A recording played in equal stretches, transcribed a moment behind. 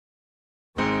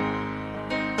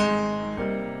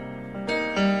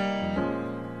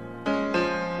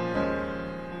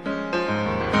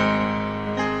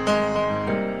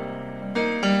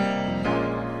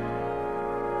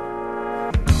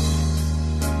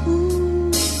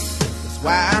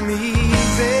why I'm easy.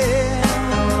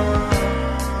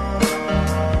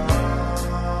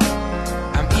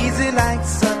 I'm easy like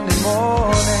Sunday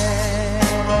morning.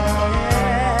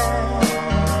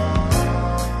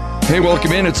 Hey,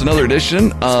 welcome in. It's another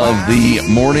edition of the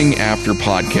Morning After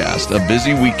Podcast. A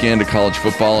busy weekend of college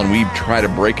football, and we try to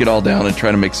break it all down and try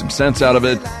to make some sense out of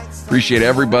it. Appreciate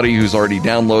everybody who's already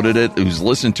downloaded it, who's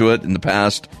listened to it in the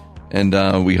past,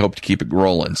 and we hope to keep it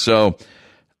rolling. So,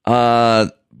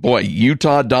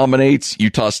 Utah dominates.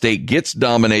 Utah State gets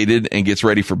dominated and gets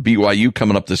ready for BYU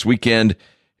coming up this weekend.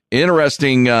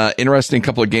 Interesting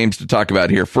couple of games to talk about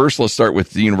here. First, let's start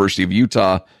with the University of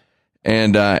Utah.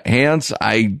 And Hans,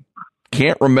 I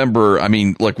can't remember. I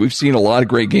mean, look, we've seen a lot of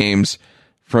great games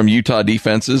from Utah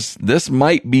defenses. This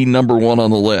might be number one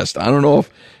on the list. I don't know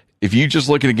if you just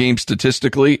look at a game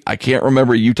statistically, I can't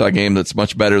remember a Utah game that's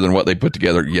much better than what they put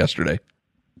together yesterday.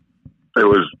 It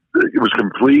was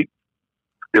complete.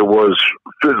 It was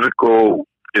physical.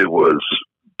 It was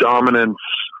dominance.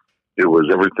 It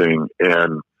was everything.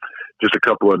 And just a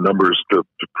couple of numbers to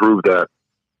prove that.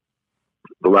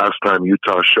 The last time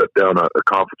Utah shut down a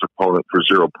conference opponent for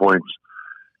 0 points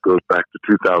goes back to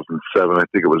 2007. I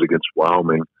think it was against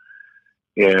Wyoming.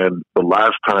 And the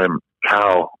last time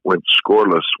Cal went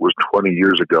scoreless was 20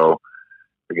 years ago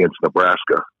against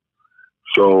Nebraska.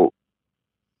 So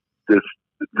this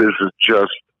is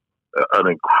just an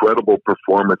incredible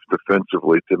performance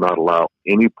defensively to not allow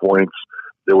any points.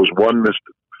 There was one missed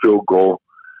field goal,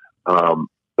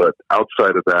 but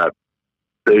outside of that,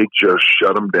 they just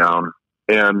shut them down.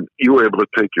 And you were able to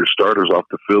take your starters off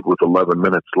the field with 11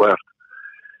 minutes left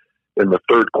in the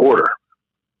third quarter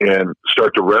and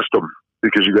start to rest them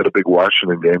because you got a big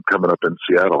Washington game coming up in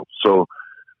Seattle. So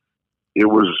it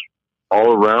was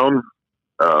all around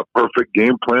perfect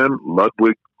game plan.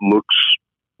 Ludwig looks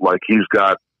like he's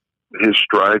got his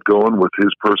stride going with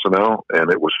his personnel,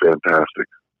 and it was fantastic.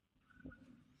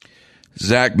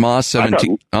 Zach Moss,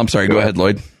 17. I'm sorry, go ahead,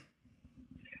 Lloyd.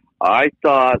 I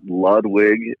thought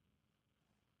Ludwig...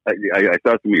 I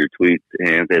saw some of your tweets,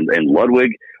 and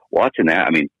Ludwig, watching that,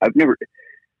 let's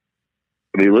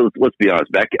be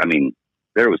honest,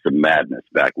 there was some madness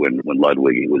back when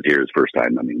Ludwig was here his first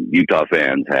time. I mean, Utah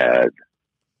fans and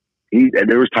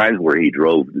there was times where he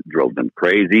drove them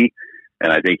crazy,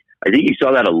 and I think you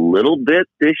saw that a little bit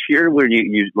this year where you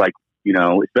in the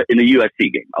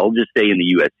USC game. I'll just say in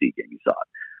the USC game you saw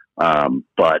it.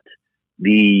 But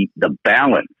the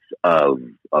balance of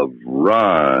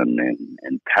run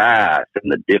and pass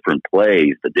and the different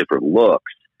plays, the different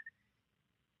looks,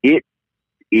 it's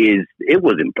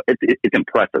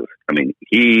impressive. I mean,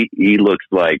 he looks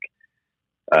like,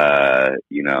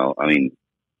 he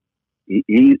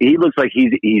looks like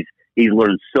he's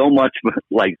learned so much,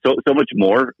 like so much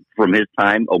more from his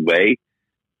time away,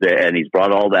 and he's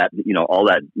brought all that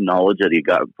knowledge that he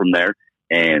got from there,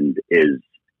 and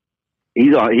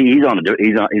he's on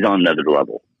another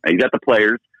level. He's got the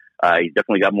players. He's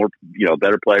definitely got more,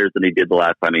 better players than he did the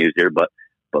last time he was here. But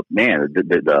man,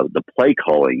 the play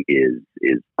calling is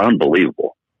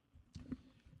unbelievable.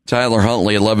 Tyler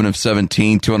Huntley, 11 of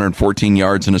 17, 214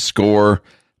 yards and a score.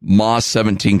 Moss,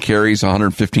 17 carries,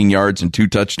 115 yards and 2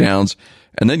 touchdowns.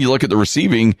 And then you look at the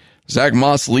receiving. Zach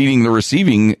Moss leading the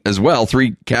receiving as well,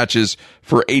 3 catches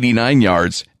for 89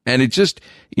 yards. And it just,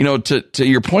 to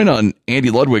your point on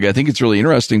Andy Ludwig, I think it's really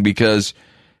interesting because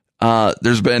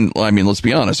there's been, let's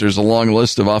be honest, there's a long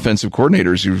list of offensive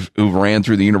coordinators who've ran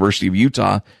through the University of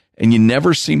Utah, and you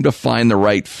never seem to find the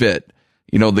right fit.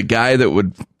 The guy that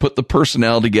would put the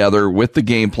personnel together with the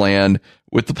game plan,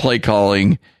 with the play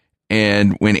calling.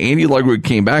 And when Andy Ludwig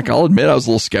came back, I'll admit I was a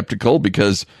little skeptical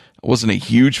because I wasn't a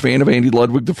huge fan of Andy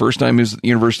Ludwig the first time he was at the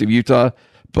University of Utah.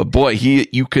 But boy,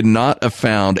 you could not have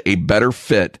found a better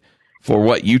fit for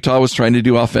what Utah was trying to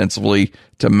do offensively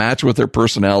to match with their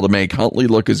personnel to make Huntley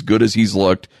look as good as he's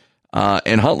looked.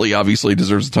 And Huntley obviously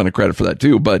deserves a ton of credit for that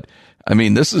too. But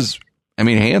Hans, this is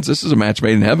a match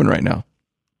made in heaven right now.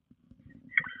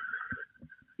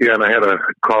 Yeah, and I had a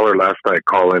caller last night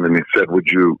call in and he said, would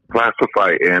you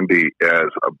classify Andy as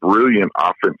a brilliant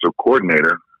offensive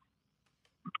coordinator?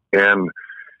 And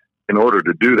in order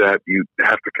to do that, you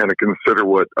have to kind of consider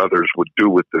what others would do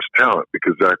with this talent,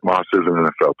 because Zach Moss is an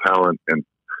NFL talent, and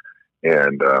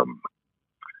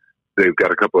they've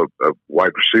got a couple of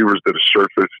wide receivers that have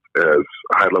surfaced as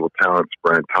high-level talents,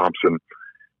 Brian Thompson.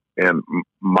 And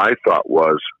my thought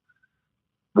was,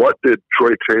 what did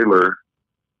Troy Taylor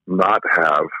not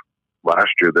have last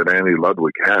year that Andy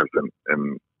Ludwig has?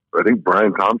 And I think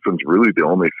Brian Thompson's really the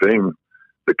only thing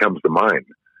that comes to mind.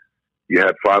 You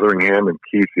had Fotheringham and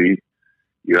Keithy.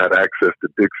 You had access to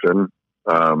Dixon.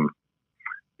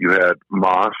 You had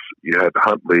Moss, you had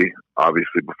Huntley,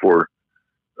 obviously before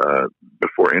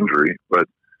injury. But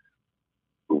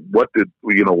what did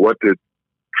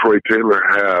Troy Taylor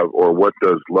have, or what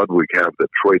does Ludwig have that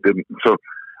Troy didn't? So,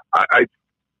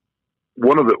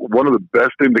 one of the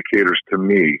best indicators to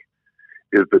me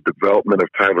is the development of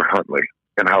Tyler Huntley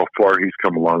and how far he's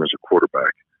come along as a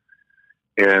quarterback.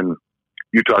 And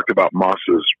you talked about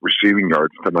Moss's receiving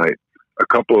yards tonight. A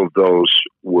couple of those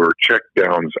were check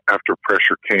downs after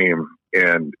pressure came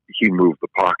and he moved the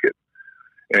pocket.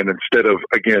 And instead of,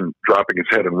 again, dropping his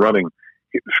head and running,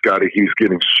 Scotty, he's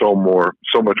getting so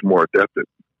much more adept at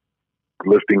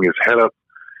lifting his head up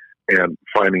and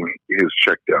finding his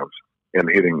check downs and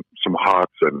hitting some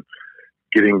hots and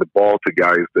getting the ball to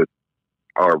guys that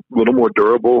are a little more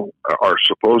durable, are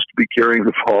supposed to be carrying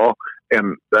the ball.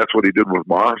 And that's what he did with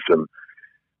Moss. And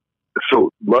so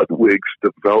Ludwig's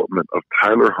development of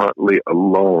Tyler Huntley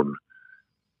alone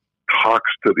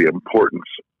talks to the importance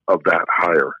of that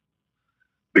hire,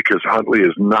 because Huntley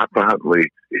is not the Huntley.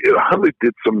 Huntley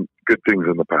did some good things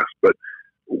in the past, but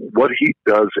what he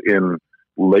does in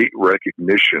late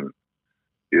recognition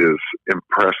is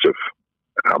impressive,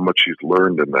 how much he's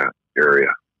learned in that area.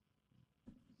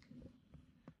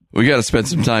 We got to spend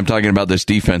some time talking about this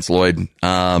defense, Lloyd,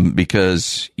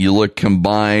 because you look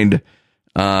combined,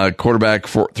 quarterback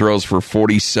throws for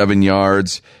 47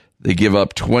 yards. They give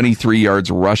up 23 yards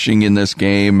rushing in this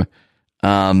game.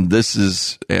 This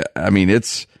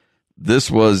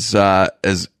was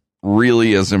as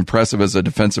really as impressive as a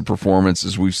defensive performance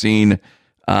as we've seen.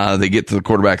 They get to the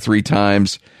quarterback 3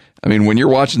 times. I mean, when you're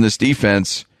watching this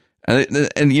defense,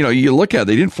 and you look at it,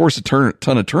 they didn't force a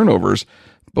ton of turnovers,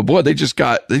 but boy, they just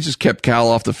kept Cal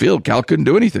off the field. Cal couldn't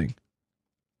do anything.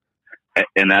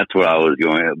 And that's what I was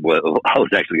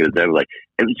actually going to say. Like,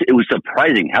 it was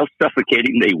surprising how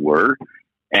suffocating they were,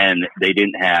 and they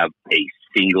didn't have a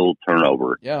single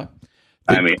turnover. Yeah.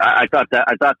 I mean, I thought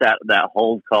that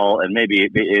hold call, and maybe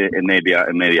I'm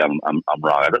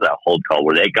wrong. I thought that hold call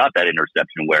where they got that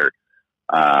interception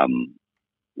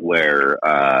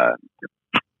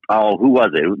who was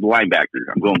it? It was the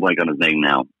linebacker. I'm going blank on his name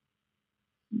now.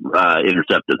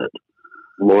 Intercepted it.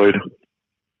 Lloyd.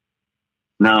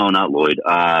 No, not Lloyd.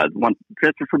 One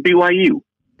transfer for BYU.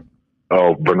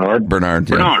 Oh, Bernard. Bernard.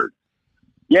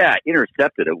 Yeah,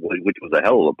 intercepted it, which was a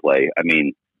hell of a play. I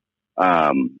mean,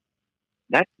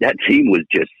 that team was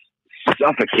just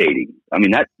suffocating. I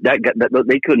mean, that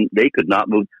they could not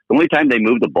move. The only time they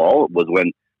moved the ball was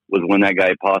when that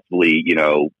guy possibly,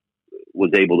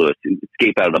 was able to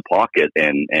escape out of the pocket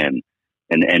and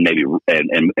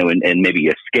maybe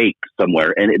escape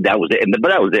somewhere, and that was it. But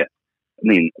that was it. I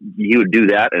mean, you would do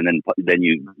that, and then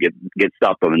you get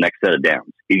stopped on the next set of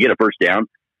downs. You get a first down,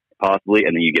 possibly,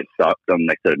 and then you get stopped on the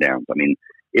next set of downs. I mean,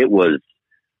 it was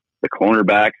the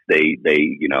cornerbacks. They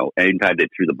anytime they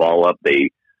threw the ball up,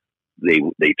 they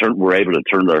were able to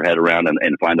turn their head around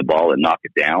and find the ball and knock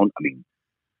it down. I mean,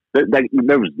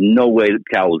 there was no way that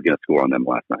Cal was going to score on them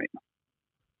last night.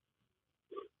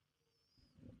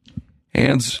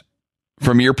 Hans,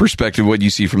 from your perspective, what do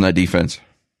you see from that defense?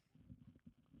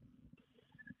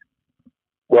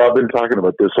 Well, I've been talking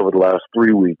about this over the last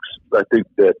 3 weeks. I think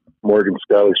that Morgan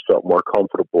Scalley's felt more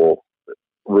comfortable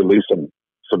releasing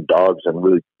some dogs and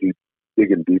really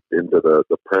digging deep into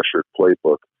the pressured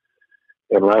playbook.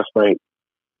 And last night,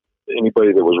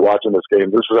 anybody that was watching this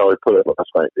game, this is how I put it last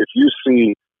night. If you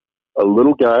see a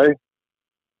little guy,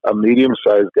 a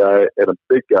medium-sized guy, and a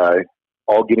big guy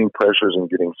all getting pressures and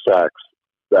getting sacks,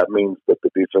 that means that the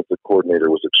defensive coordinator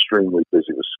was extremely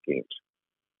busy with schemes.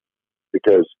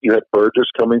 Because you had Burgess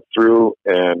coming through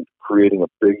and creating a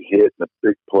big hit and a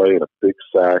big play and a big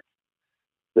sack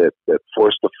that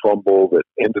forced a fumble that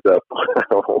ended up,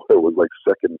 it was like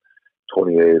second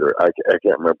 28, or I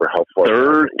can't remember how far.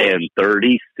 3rd and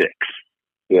 36.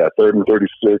 Yeah, 3rd and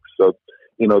 36. So,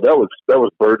 that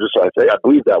was Burgess, I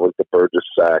believe that was the Burgess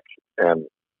sack. And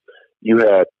you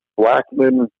had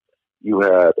Blackman, you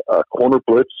had a corner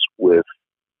blitz with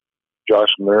Josh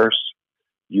Nurse,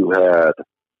 you had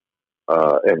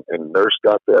and Nurse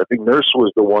got there. I think Nurse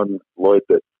was the one, Lloyd,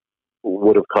 that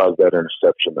would have caused that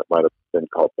interception that might have been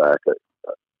called back.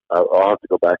 I'll have to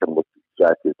go back and look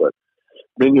exactly. But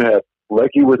then you had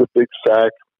Leckie with a big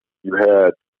sack. You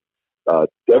had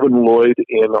Devin Lloyd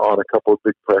in on a couple of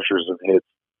big pressures and hits.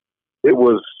 It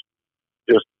was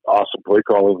just awesome play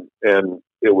calling, and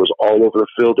it was all over the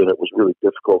field, and it was really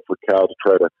difficult for Cal to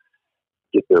try to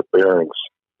get their bearings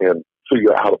and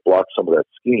figure out how to block some of that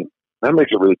scheme. That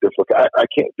makes it really difficult. I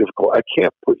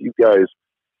can't put you guys,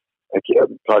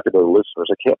 I'm talking to the listeners,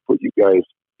 I can't put you guys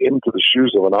into the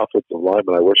shoes of an offensive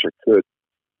lineman. I wish I could.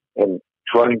 And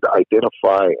trying to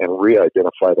identify and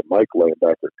re-identify the Mike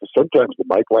linebacker, because sometimes the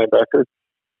Mike linebacker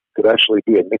could actually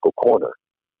be a nickel corner.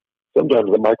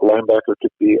 Sometimes the Mike linebacker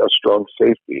could be a strong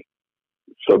safety.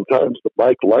 Sometimes the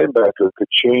Mike linebacker could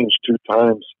change 2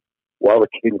 times while the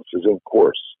cadence is in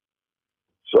course.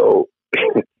 So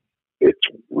it's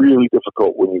really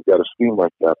difficult when you've got a scheme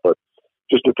like that. But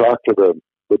just to talk to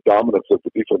the dominance of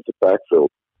the defensive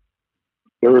backfield,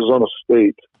 Arizona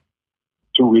State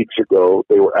 2 weeks ago,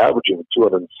 they were averaging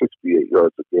 268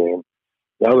 yards a game.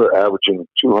 Now they're averaging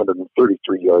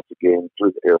 233 yards a game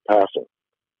through the air passing.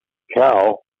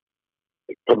 Cal,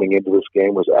 coming into this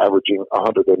game, was averaging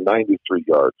 193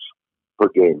 yards per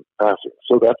game passing.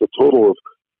 So that's a total of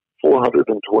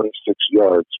 426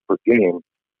 yards per game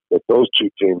that those 2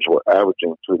 teams were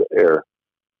averaging through the air.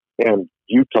 And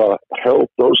Utah held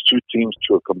those 2 teams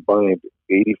to a combined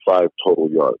 85 total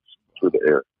yards through the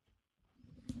air.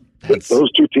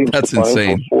 Those 2 teams that's combined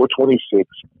insane. for 426.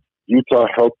 Utah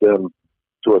held them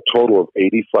to a total of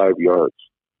 85 yards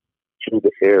through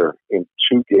the air in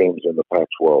 2 games in the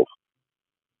Pac-12.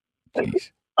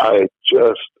 Jeez.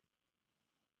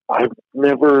 I've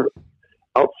never,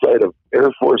 outside of Air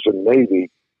Force and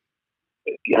Navy,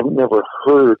 I've never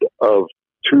heard of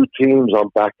 2 teams on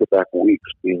back-to-back weeks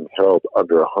being held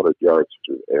under 100 yards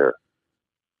through the air.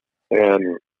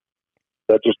 And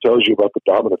that just tells you about the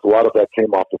dominance. A lot of that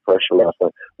came off the pressure last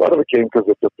night. A lot of it came because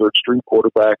it's a third-string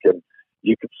quarterback, and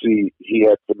you could see he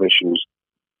had some issues.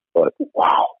 But,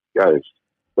 wow, guys,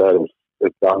 that is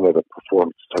as dominant a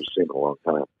performance I've seen in a long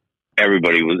time.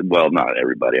 Everybody was, well, not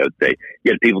everybody, I would say.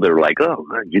 You had people that were like, oh,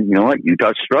 you know what?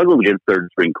 Utah struggled against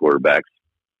third-string quarterbacks.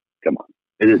 Come on.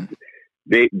 This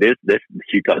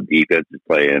Utah defense is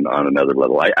playing on another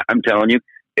level. I'm telling you,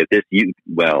 if this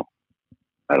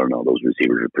I don't know. Those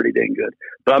receivers are pretty dang good.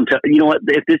 But you know what?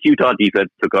 If this Utah defense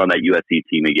took on that USC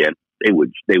team again, they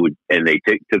would, and they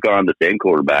took on the same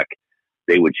quarterback,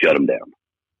 they would shut them down.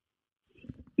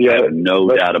 Yeah, I have no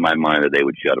doubt in my mind that they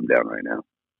would shut them down right now.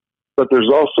 But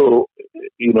there's also,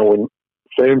 when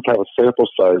fans have a sample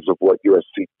size of what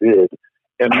USC did,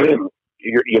 and then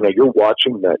you're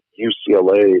watching that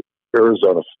UCLA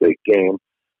Arizona State game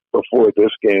before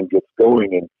this game gets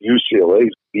going, and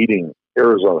UCLA's beating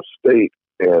Arizona State.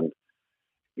 And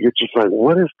you're just like,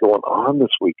 what is going on this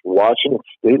week? Washington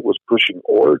State was pushing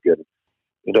Oregon.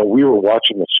 We were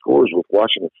watching the scores with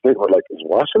Washington State. We're like, is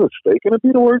Washington State going to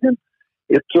beat Oregon?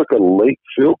 It took a late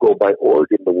field goal by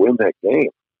Oregon to win that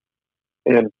game.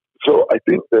 And so I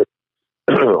think that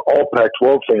all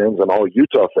Pac-12 fans and all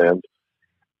Utah fans,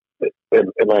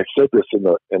 and I said this in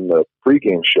the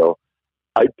pregame show,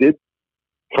 I did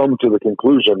come to the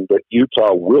conclusion that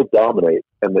Utah will dominate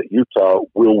and that Utah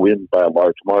will win by a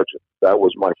large margin. That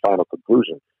was my final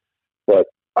conclusion. But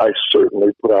I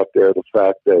certainly put out there the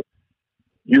fact that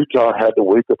Utah had the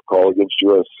wake-up call against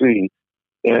USC,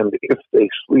 and if they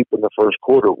sleep in the first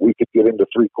quarter, we could get into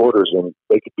 3 quarters and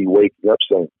they could be waking up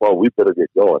saying, well, we better get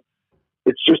going.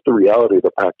 It's just the reality of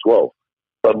the Pac-12.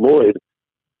 But Lloyd,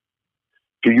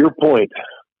 to your point,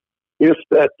 if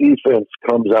that defense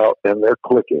comes out and they're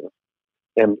clicking,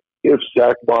 and if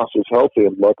Zach Moss is healthy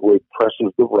and Ludwig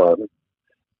presses the run,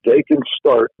 they can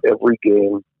start every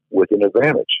game with an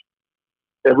advantage.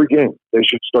 Every game, they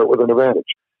should start with an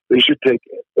advantage. They should take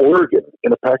Oregon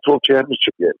in a Pac-12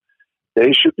 championship game.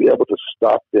 They should be able to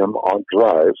stop them on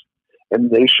drives, and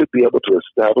they should be able to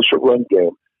establish a run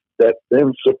game that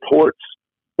then supports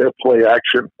their play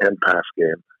action and pass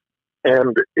game.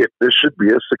 And this should be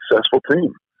a successful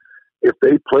team. If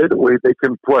they play the way they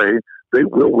can play, they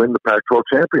will win the Pac-12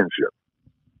 championship.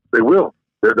 They will.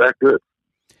 They're that good.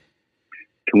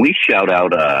 Can we shout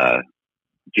out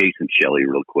Jason Shelley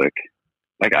real quick?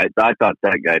 Like I thought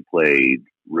that guy played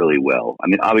really well. I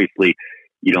mean, obviously,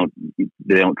 they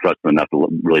don't trust him enough to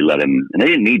really let him, and they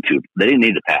didn't need to. They didn't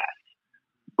need to pass.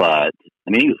 But I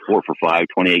mean, he was 4 for 5,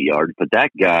 28 yards. But that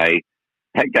guy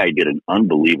did an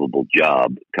unbelievable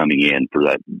job coming in for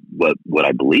that. What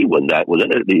I believe was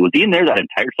he in there that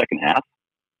entire second half?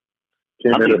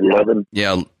 Came in at 11.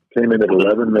 Yeah. Came in at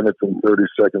 11 minutes and 30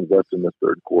 seconds left in the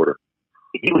third quarter.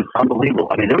 He was unbelievable.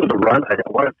 I mean, there was a run. I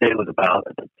want to say it was about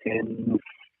the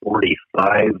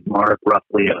 10:45 mark,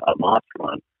 roughly, a Moss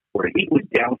run, where he was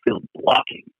downfield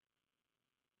blocking.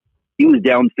 He was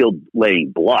downfield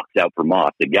laying blocks out for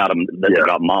Moss that got him. That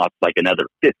got Moss like another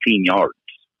 15 yards.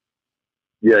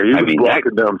 Yeah, he was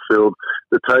blocking downfield.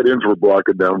 The tight ends were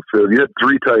blocking downfield. You had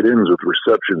 3 tight ends with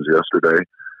receptions yesterday,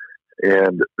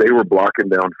 and they were blocking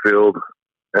downfield,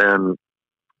 and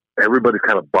everybody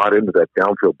kind of bought into that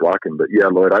downfield blocking. But yeah,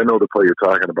 Lloyd, I know the play you're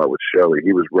talking about with Shelley.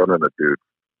 He was running it, dude.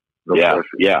 No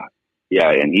question.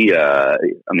 Yeah. And he, I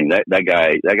mean, that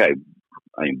guy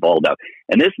I mean, balled out.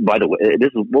 And this, by the way,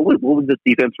 what was this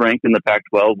defense ranked in the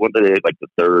Pac-12? What did they like the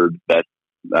third best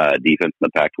defense in the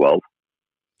Pac-12?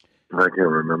 I can't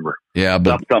remember. Yeah,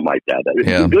 but something like that.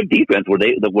 Yeah. Good defense where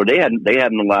they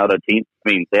hadn't allowed a team. I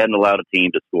mean, they hadn't allowed a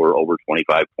team to score over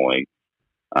 25 points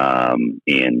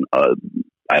in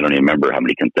I don't even remember how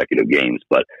many consecutive games,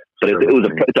 but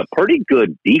it's a pretty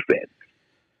good defense,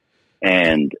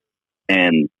 and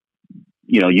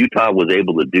Utah was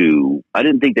able to do. I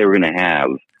didn't think they were going to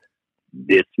have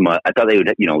this much. I thought they would,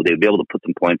 they'd be able to put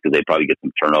some points because they'd probably get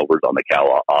some turnovers on the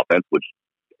Cal offense, which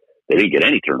they didn't get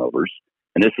any turnovers.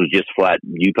 And this was just flat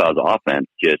Utah's offense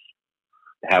just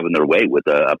having their way with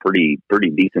a pretty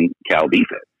decent Cal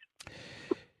defense.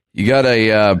 You got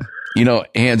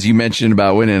Hans, you mentioned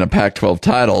about winning a Pac-12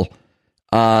 title.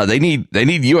 They need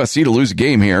USC to lose a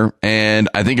game here, and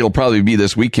I think it'll probably be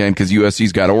this weekend because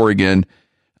USC's got Oregon.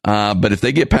 But if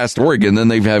they get past Oregon, then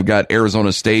they've got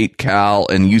Arizona State, Cal,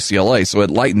 and UCLA, so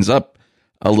it lightens up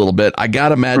a little bit. I got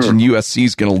to imagine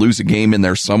USC's going to lose a game in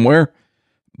there somewhere,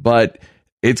 but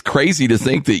it's crazy to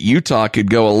think that Utah could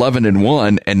go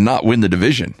 11-1 and not win the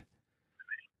division.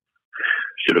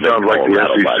 Should have been like the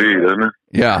SEC, doesn't it?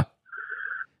 Yeah.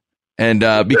 And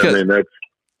because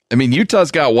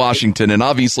Utah's got Washington, and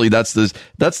obviously that's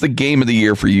the game of the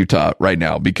year for Utah right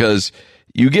now, because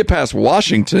you get past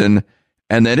Washington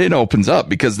and then it opens up,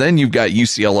 because then you've got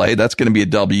UCLA, that's going to be a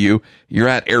W. You're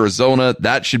at Arizona,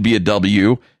 that should be a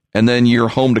W, and then you're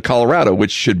home to Colorado,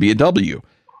 which should be a W.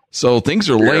 So things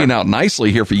are laying out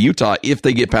nicely here for Utah if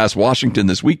they get past Washington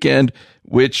this weekend,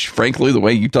 which, frankly, the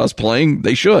way Utah's playing,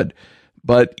 they should.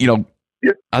 But,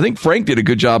 I think Frank did a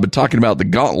good job of talking about the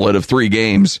gauntlet of 3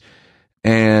 games,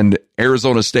 and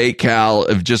Arizona State, Cal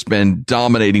have just been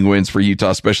dominating wins for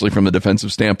Utah, especially from a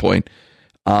defensive standpoint.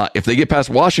 If they get past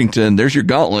Washington, there's your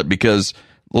gauntlet, because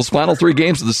those final 3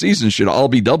 games of the season should all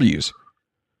be W's.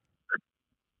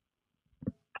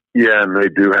 Yeah, and they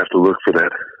do have to look for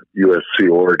that USC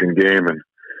Oregon game, and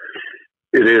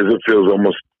it feels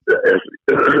almost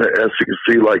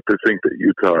SEC like to think that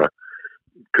Utah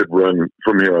could run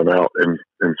from here on out and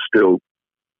still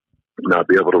not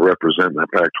be able to represent that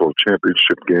Pac-12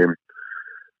 championship game.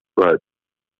 But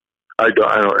I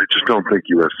just don't think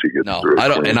USC gets through. I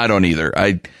don't either.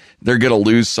 They're going to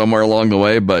lose somewhere along the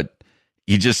way, but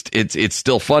it's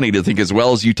still funny to think, as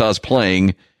well as Utah's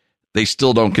playing, they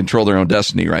still don't control their own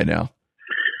destiny right now.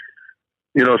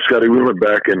 Scotty, we went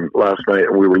back in last night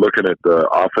and we were looking at the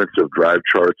offensive drive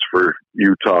charts for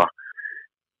Utah,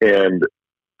 and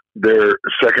their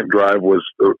second possession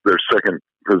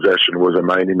was a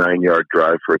 99-yard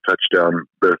drive for a touchdown.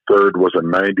 Their third was a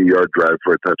 90-yard drive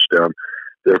for a touchdown.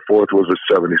 Their fourth was a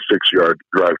 76-yard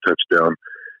drive touchdown,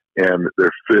 and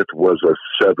their fifth was a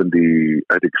 70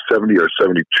 or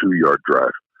 72-yard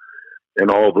drive. And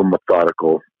all of them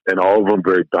methodical, and all of them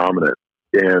very dominant.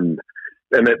 And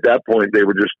at that point, they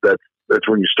were just that's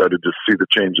when you started to see the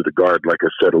change of the guard. Like I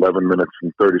said, 11 minutes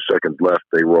and 30 seconds left,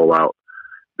 they roll out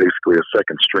basically a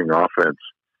second string offense.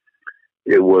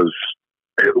 It was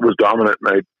dominant,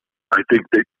 and I think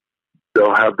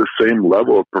they'll have the same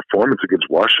level of performance against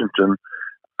Washington.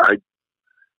 I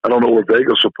don't know where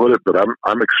Vegas will put it, but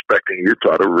I'm expecting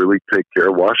Utah to really take care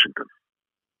of Washington.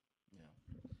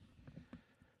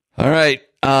 All right.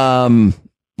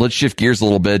 Let's shift gears a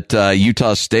little bit.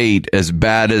 Utah State, as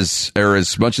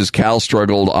much as Cal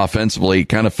struggled offensively,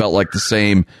 kind of felt like the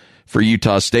same for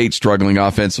Utah State struggling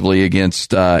offensively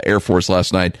against Air Force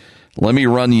last night. Let me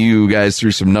run you guys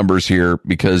through some numbers here,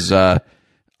 because I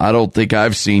don't think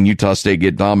I've seen Utah State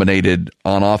get dominated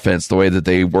on offense the way that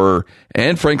they were,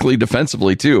 and frankly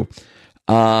defensively too.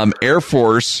 Air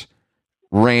Force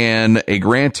ran a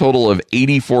grand total of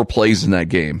 84 plays in that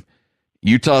game.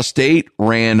 Utah State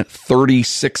ran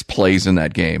 36 plays in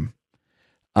that game.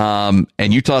 And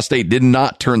Utah State did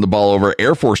not turn the ball over.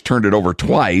 Air Force turned it over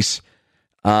twice.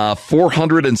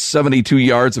 472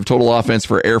 yards of total offense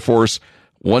for Air Force,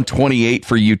 128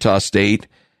 for Utah State.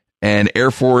 And Air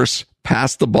Force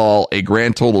passed the ball a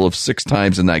grand total of 6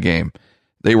 times in that game.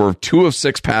 They were 2 of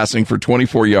 6 passing for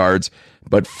 24 yards,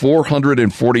 but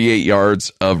 448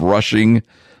 yards of rushing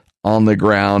on the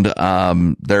ground.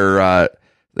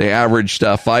 They averaged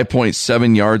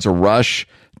 5.7 yards a rush.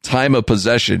 Time of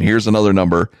possession, here's another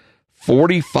number,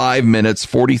 45 minutes,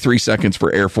 43 seconds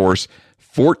for Air Force,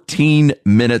 14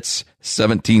 minutes,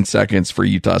 17 seconds for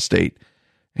Utah State.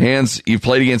 Hans, you've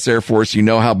played against Air Force. You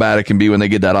know how bad it can be when they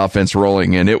get that offense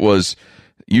rolling. And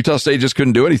Utah State just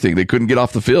couldn't do anything. They couldn't get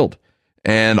off the field.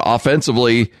 And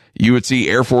offensively, you would see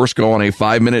Air Force go on a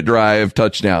 5-minute drive,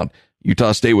 touchdown.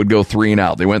 Utah State would go 3 and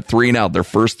out. They went 3 and out their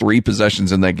first 3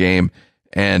 possessions in that game.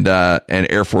 And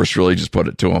Air Force really just put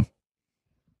it to them.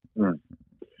 Hmm.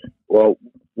 Well,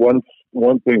 one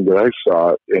thing that I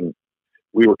saw, and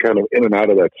we were kind of in and out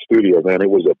of that studio, man. It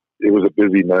was a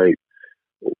busy night.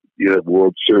 You had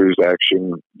World Series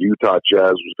action. Utah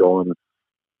Jazz was going,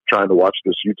 trying to watch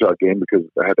this Utah game because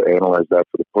I had to analyze that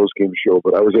for the post game show.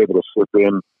 But I was able to slip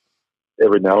in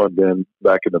every now and then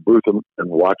back in the booth and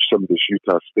watch some of this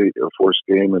Utah State Air Force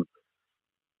game. And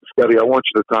Scotty, I want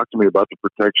you to talk to me about the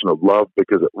protection of Love,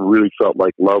 because it really felt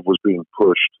like Love was being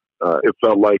pushed. It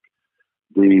felt like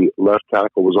the left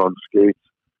tackle was on skates.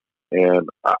 And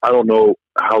I don't know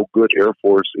how good Air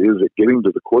Force is at getting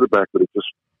to the quarterback, but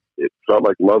it felt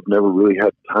like Love never really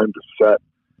had time to set.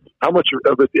 How much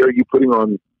of it are you putting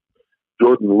on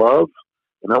Jordan Love,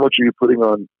 and how much are you putting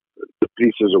on the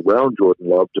pieces around Jordan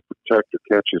Love to protect or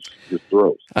catch his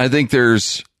throws? I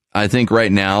think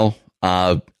right now,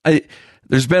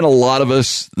 there's been a lot of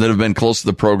us that have been close to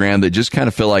the program that just kind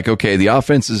of feel like, okay, the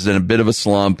offense is in a bit of a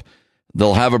slump.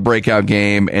 They'll have a breakout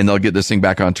game and they'll get this thing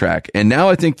back on track. And now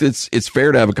I think that it's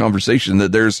fair to have a conversation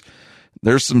that there's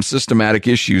some systematic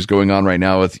issues going on right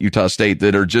now with Utah State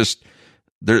that are just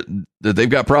that they've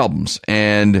got problems.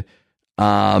 And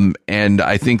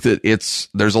I think that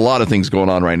there's a lot of things going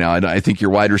on right now. I think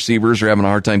your wide receivers are having a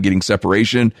hard time getting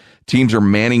separation. Teams are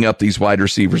manning up these wide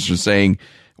receivers and saying,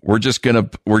 we're just gonna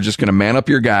man up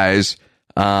your guys.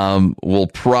 We'll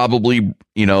probably,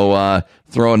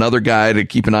 throw another guy to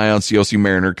keep an eye on COC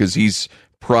Mariner, because he's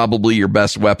probably your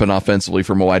best weapon offensively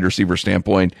from a wide receiver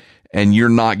standpoint, and you're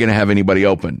not going to have anybody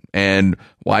open. And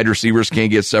wide receivers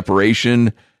can't get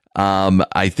separation.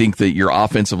 I think that your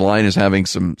offensive line is having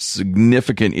some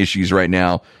significant issues right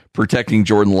now protecting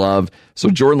Jordan Love. So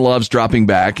Jordan Love's dropping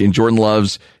back, and Jordan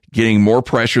Love's getting more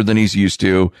pressure than he's used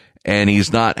to, and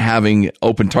he's not having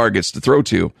open targets to throw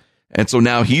to. And so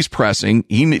now he's pressing.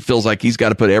 He feels like he's got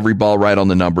to put every ball right on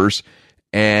the numbers.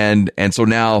 And so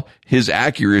now his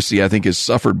accuracy, I think, has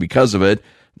suffered because of it.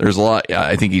 There's a lot.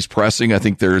 I think he's pressing. I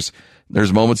think there's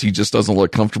moments he just doesn't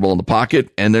look comfortable in the pocket.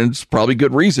 And there's probably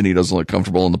good reason he doesn't look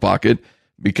comfortable in the pocket,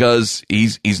 because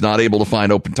he's not able to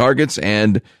find open targets,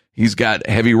 and he's got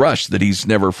heavy rush that he's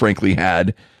never frankly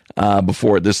had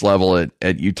before at this level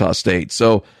at Utah State.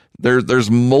 So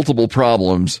there's multiple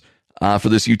problems for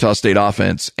this Utah State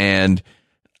offense. And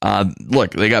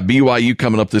look, they got BYU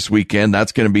coming up this weekend.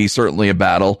 That's going to be certainly a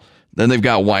battle. Then they've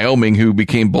got Wyoming, who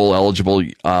became bowl eligible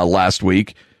last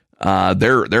week.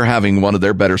 They're having one of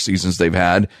their better seasons they've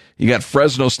had. You got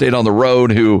Fresno State on the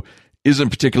road, who isn't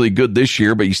particularly good this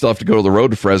year, but you still have to go to the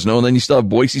road to Fresno. And then you still have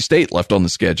Boise State left on the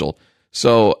schedule.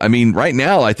 So, I mean, right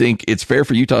now, I think it's fair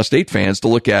for Utah State fans to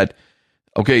look at,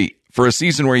 okay, for a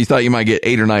season where you thought you might get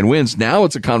 8 or 9 wins, now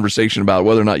it's a conversation about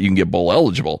whether or not you can get bowl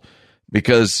eligible,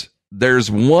 because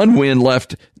there's one win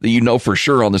left that you know for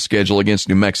sure on the schedule against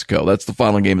New Mexico. That's the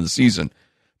final game of the season.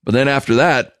 But then after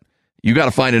that, you got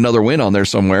to find another win on there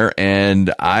somewhere.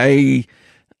 And I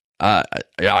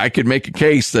could make a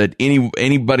case that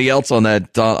anybody else on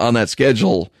that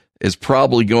schedule is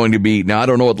probably going to be. Now, I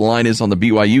don't know what the line is on the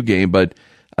BYU game, but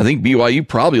I think BYU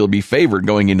probably will be favored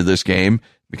going into this game,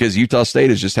 because Utah State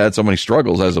has just had so many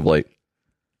struggles as of late.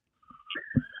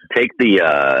 Take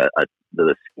the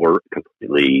score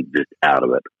completely just out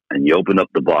of it, and you open up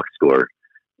the box score.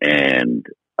 And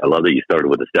I love that you started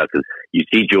with the stats, because you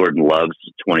see Jordan Love's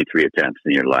 23 attempts,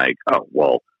 and you're like, oh,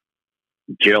 well,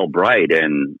 Gerald Bright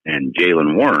and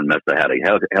Jalen Warren must have had a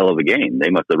hell of a game.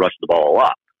 They must have rushed the ball a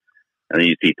lot. And then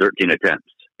you see 13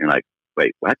 attempts. You're like,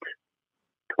 wait, what?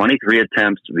 23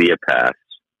 attempts via pass,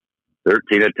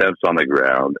 13 attempts on the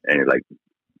ground, and you're like,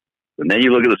 and then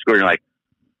you look at the score and you're like,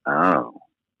 oh,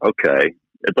 okay.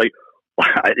 It's like,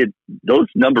 those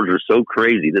numbers are so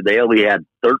crazy that they only had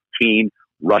 13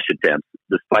 rush attempts,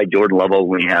 despite Jordan Love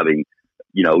only having,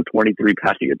 23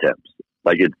 passing attempts.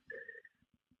 Like,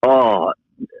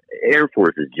 Air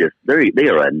Force is just, they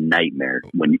are a nightmare.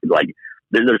 When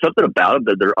there's something about them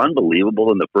that they're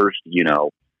unbelievable in the first,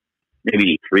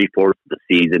 maybe 3/4 of the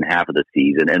season, half of the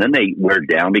season, and then they wear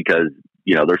down because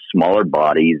they're smaller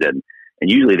bodies, and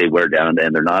usually they wear down,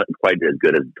 and they're not quite as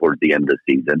good as towards the end of the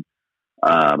season.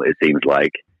 It seems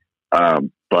like,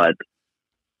 but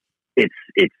it's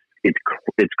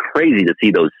crazy to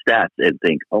see those stats and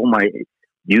think, oh my,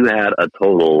 you had a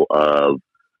total of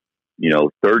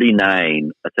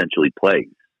 39 essentially plays.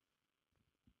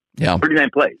 Yeah, 39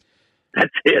 plays.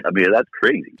 That's it. I mean, that's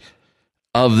crazy.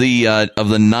 Of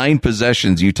the 9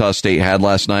 possessions Utah State had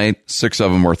last night, 6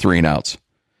 of them were 3-and-outs,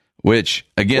 which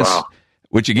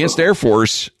against Air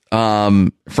Force,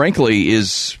 frankly,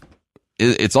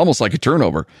 it's almost like a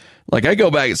turnover. Like, I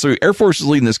go back, so Air Force is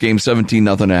leading this game 17-0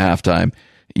 at halftime.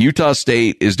 Utah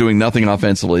State is doing nothing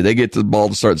offensively. They get the ball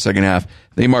to start the second half.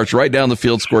 They march right down the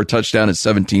field, score a touchdown at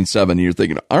 17-7. And you're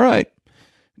thinking, all right,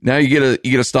 now you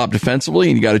get a stop defensively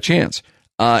and you got a chance.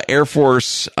 Air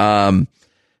Force drives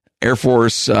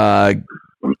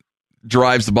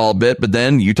the ball a bit, but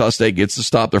then Utah State gets the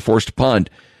stop. They're forced to punt.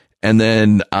 And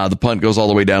then the punt goes all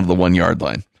the way down to the 1 yard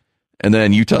line. And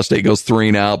then Utah State goes 3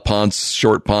 and out, punts,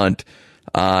 short punt.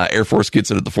 Air Force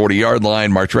gets it at the 40-yard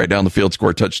line, march right down the field,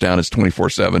 score a touchdown. It's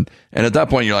 24-7. And at that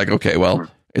point, you're like, okay, well,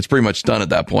 it's pretty much done at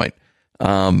that point.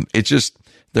 It's just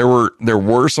there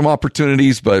were some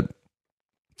opportunities, but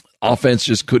offense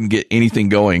just couldn't get anything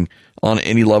going on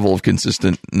any level of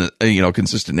consistent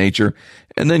nature.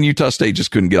 And then Utah State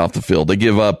just couldn't get off the field. They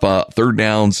give up third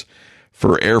downs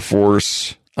for Air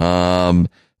Force.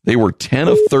 They were 10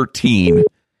 of 13.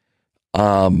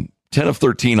 10 of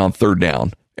 13 on third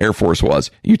down. Air Force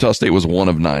was. Utah State was 1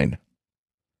 of 9.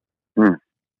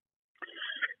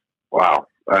 Wow.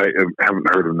 I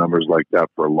haven't heard of numbers like that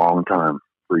for a long time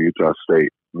for Utah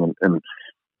State. And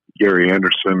Gary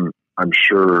Anderson, I'm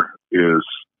sure,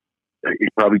 he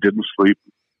probably didn't sleep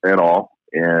at all.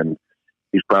 And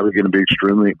he's probably going to be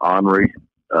extremely ornery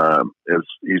as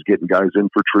he's getting guys in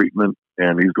for treatment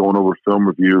and he's going over film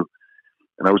review.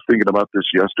 And I was thinking about this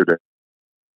yesterday.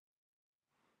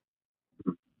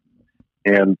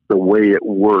 And the way it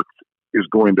worked is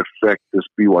going to affect this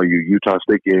BYU-Utah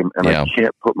State game, and I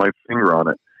can't put my finger on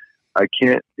it. I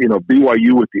can't,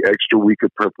 BYU with the extra week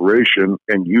of preparation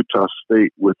and Utah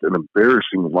State with an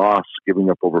embarrassing loss,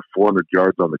 giving up over 400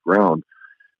 yards on the ground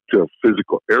to a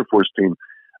physical Air Force team.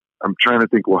 I'm trying to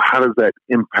think, well, how does that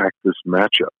impact this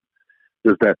matchup?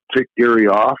 Does that tick Gary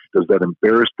off? Does that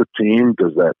embarrass the team?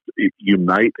 Does that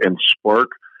unite and spark?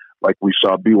 Like we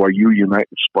saw BYU unite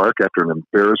and spark after an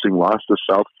embarrassing loss to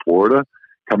South Florida,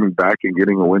 coming back and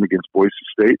getting a win against Boise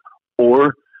State?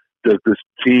 Or does this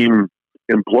team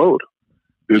implode?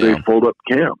 Do they fold up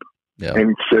camp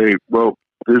and say, well,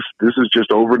 this is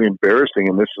just overly embarrassing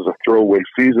and this is a throwaway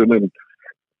season?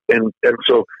 And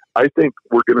so I think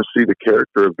we're going to see the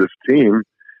character of this team,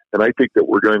 and I think that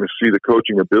we're going to see the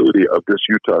coaching ability of this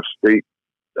Utah State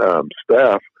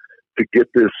staff to get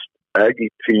this Aggie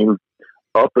team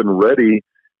up and ready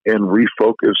and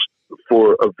refocused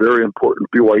for a very important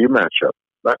BYU matchup.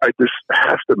 This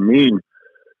has to mean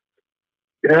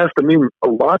a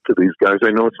lot to these guys.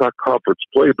 I know it's not conference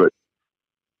play, but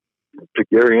to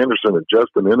Gary Anderson and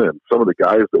Justin Inna and some of the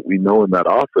guys that we know in that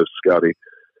office, Scotty,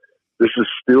 this is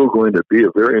still going to be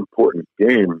a very important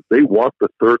game. They want the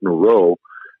third in a row.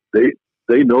 They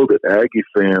know that Aggie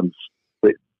fans,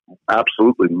 they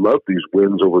absolutely love these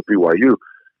wins over BYU.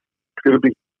 It's going to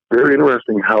be very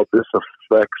interesting how this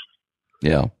affects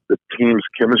the team's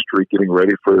chemistry getting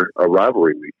ready for a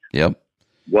rivalry week. Yep.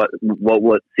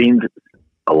 What seemed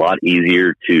a lot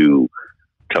easier to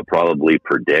probably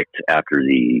predict after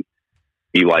the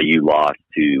BYU lost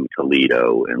to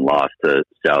Toledo and lost to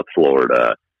South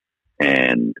Florida,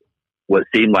 and what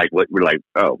seemed like what we're like,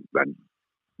 oh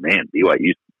man,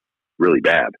 BYU's really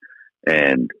bad,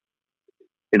 and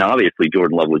obviously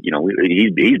Jordan Love was,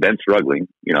 he's been struggling,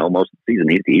 most of the season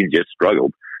he's just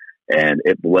struggled, and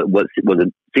what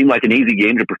seemed like an easy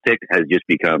game to predict has just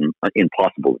become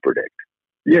impossible to predict.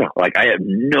 Yeah, like I have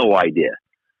no idea.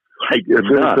 Like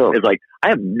it's like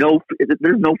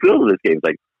there's no feel to this game. It's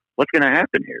like, what's going to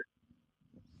happen here?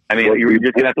 I mean, you're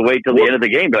just going to have to wait till the end of the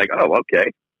game. Be like, oh,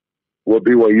 okay. What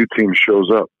BYU team shows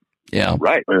up? Yeah,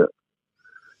 right.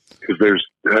 Because there's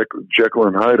Jekyll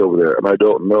and Hyde over there, and I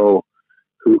don't know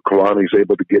who Kalani's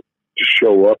able to get to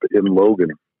show up in Logan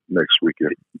next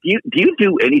weekend. Do you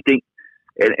do anything?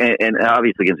 And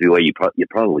obviously against BYU, you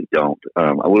probably don't.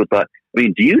 I would have thought. I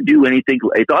mean, do you do anything?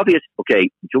 It's obvious. Okay,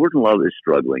 Jordan Love is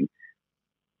struggling.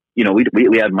 We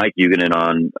had Mike Huguenin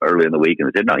on early in the week,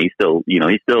 and they said no, he's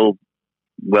still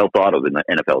well thought of in the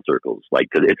NFL circles, like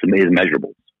because it's his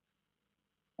measurables.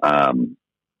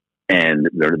 And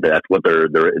that's what they're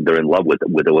in love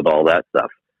with all that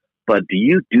stuff. But do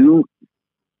you do?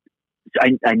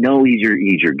 I know he's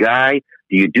your guy.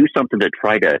 Do you do something to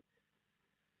try to,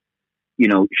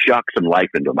 shock some life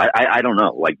into him? I don't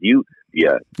know. Like you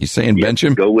saying bench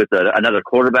him? Go with another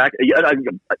quarterback?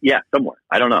 Yeah, somewhere.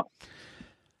 I don't know.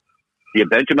 Do you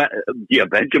bench him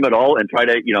at all and try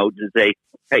to, just say,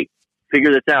 hey,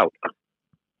 figure this out?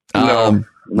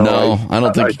 No, I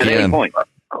don't think you can. Any point.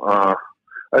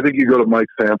 I think you go to Mike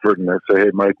Sanford and I say,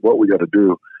 hey, Mike, what we got to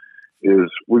do is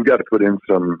we've got to put in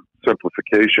some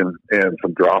simplification and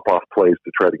some drop-off plays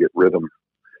to try to get rhythm.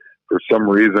 For some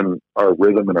reason, our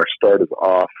rhythm and our start is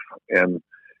off, and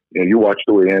You know, you watch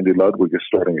the way Andy Ludwig is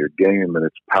starting a game, and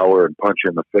it's power and punch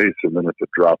in the face, and then it's a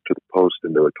drop to the post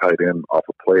into a tight end off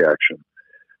a play action.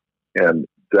 And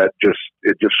it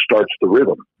just starts the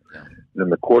rhythm. Yeah. Then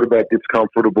the quarterback gets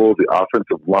comfortable. The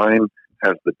offensive line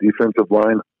has the defensive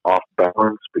line off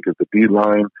balance because the D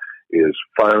line is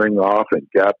firing off and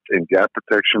gap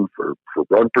protection for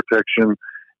run protection.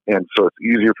 And so it's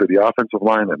easier for the offensive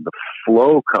line, and the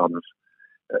flow comes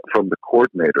from the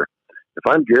coordinator. If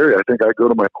I'm Gary, I think I go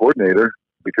to my coordinator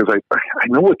because I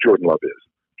know what Jordan Love is.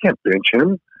 I can't bench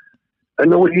him. I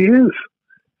know what he is.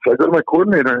 So I go to my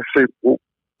coordinator and I say, well,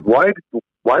 why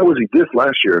was he this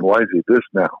last year and why is he this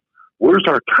now? Where's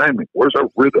our timing? Where's our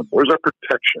rhythm? Where's our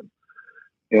protection?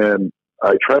 And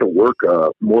I try to work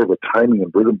more of a timing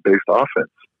and rhythm-based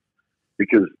offense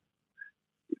because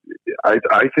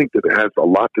I think that it has a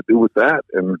lot to do with that.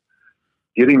 And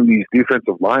getting these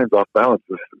defensive lines off balance,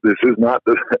 this is not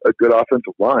a good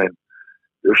offensive line.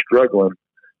 They're struggling.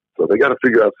 So they got to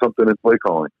figure out something in play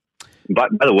calling. By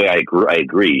the way, I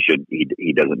agree.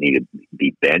 He doesn't need to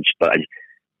be benched, but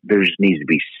there just needs to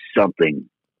be something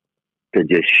to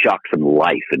just shock some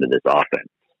life into this offense.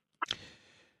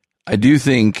 I do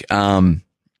think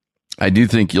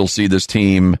you'll see this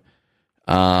team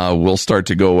will start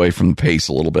to go away from the pace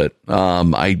a little bit.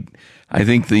 I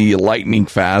think the lightning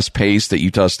fast pace that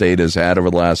Utah State has had over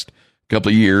the last couple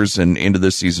of years and into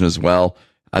this season as well,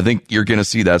 I think you're going to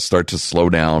see that start to slow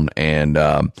down, and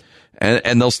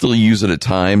they'll still use it at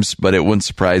times, but it wouldn't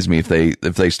surprise me if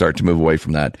they start to move away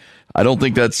from that. I don't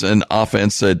think that's an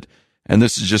offense that, and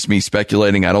this is just me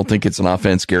speculating, I don't think it's an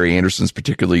offense Gary Anderson's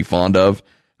particularly fond of.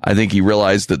 I think he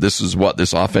realized that this is what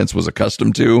this offense was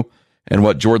accustomed to and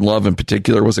what Jordan Love in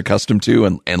particular was accustomed to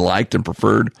and liked and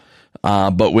preferred.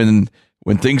 But when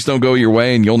things don't go your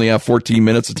way and you only have 14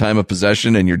 minutes of time of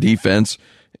possession and your defense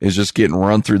is just getting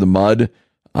run through the mud,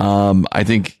 I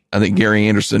think Gary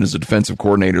Anderson is a defensive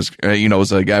coordinator,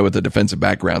 is a guy with a defensive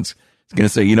background. He's going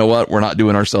to say, you know what, we're not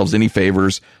doing ourselves any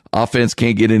favors. Offense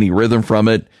can't get any rhythm from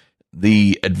it.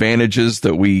 The advantages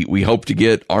that we hope to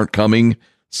get aren't coming.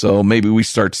 So maybe we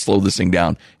start to slow this thing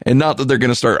down. And not that they're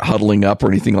going to start huddling up or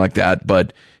anything like that,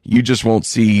 but you just won't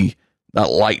see that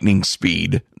lightning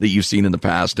speed that you've seen in the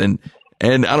past. And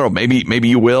I don't know, maybe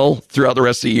you will throughout the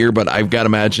rest of the year, but I've got to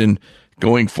imagine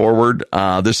going forward,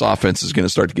 this offense is going to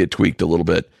start to get tweaked a little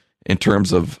bit in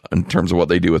terms of what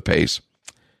they do with pace.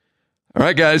 All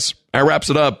right, guys, that wraps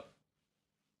it up.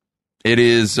 It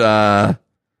is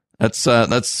that's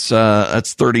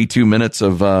 32 minutes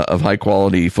of high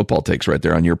quality football takes right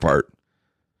there on your part.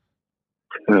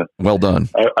 Well done.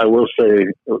 I will say,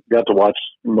 got to watch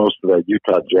most of that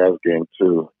Utah Jazz game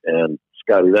too, and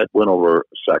Scotty, that win over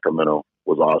Sacramento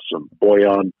was awesome.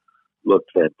 Boyan looked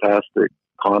fantastic.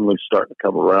 Conley's starting to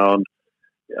come around.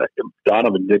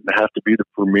 Donovan didn't have to be the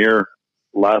premier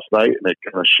last night, and it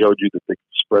kind of showed you that they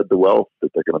can spread the wealth,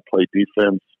 that they're going to play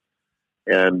defense,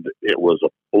 and it was a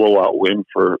blowout win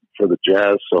for the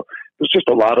Jazz. So there's just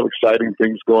a lot of exciting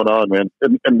things going on, man.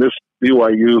 And this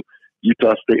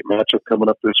BYU-Utah State matchup coming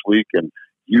up this week, and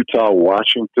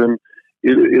Utah-Washington,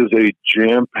 it is a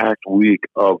jam-packed week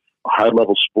of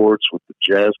high-level sports with the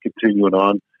Jazz continuing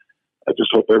on. I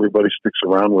just hope everybody sticks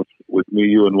around with me,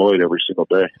 you, and Lloyd every single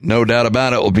day. No doubt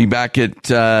about it. We'll be back at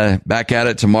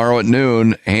it tomorrow at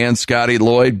noon. And Scotty,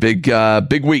 Lloyd, big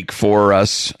week for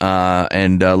us,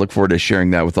 and look forward to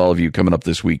sharing that with all of you coming up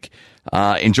this week.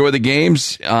 Enjoy the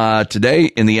games today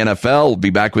in the NFL. We'll be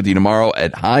back with you tomorrow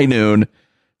at high noon.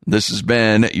 This has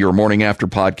been your Morning After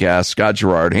podcast. Scott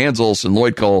Gerard, Hans Olsen,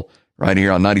 Lloyd Cole, right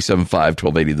here on 97.5,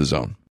 1280 The Zone.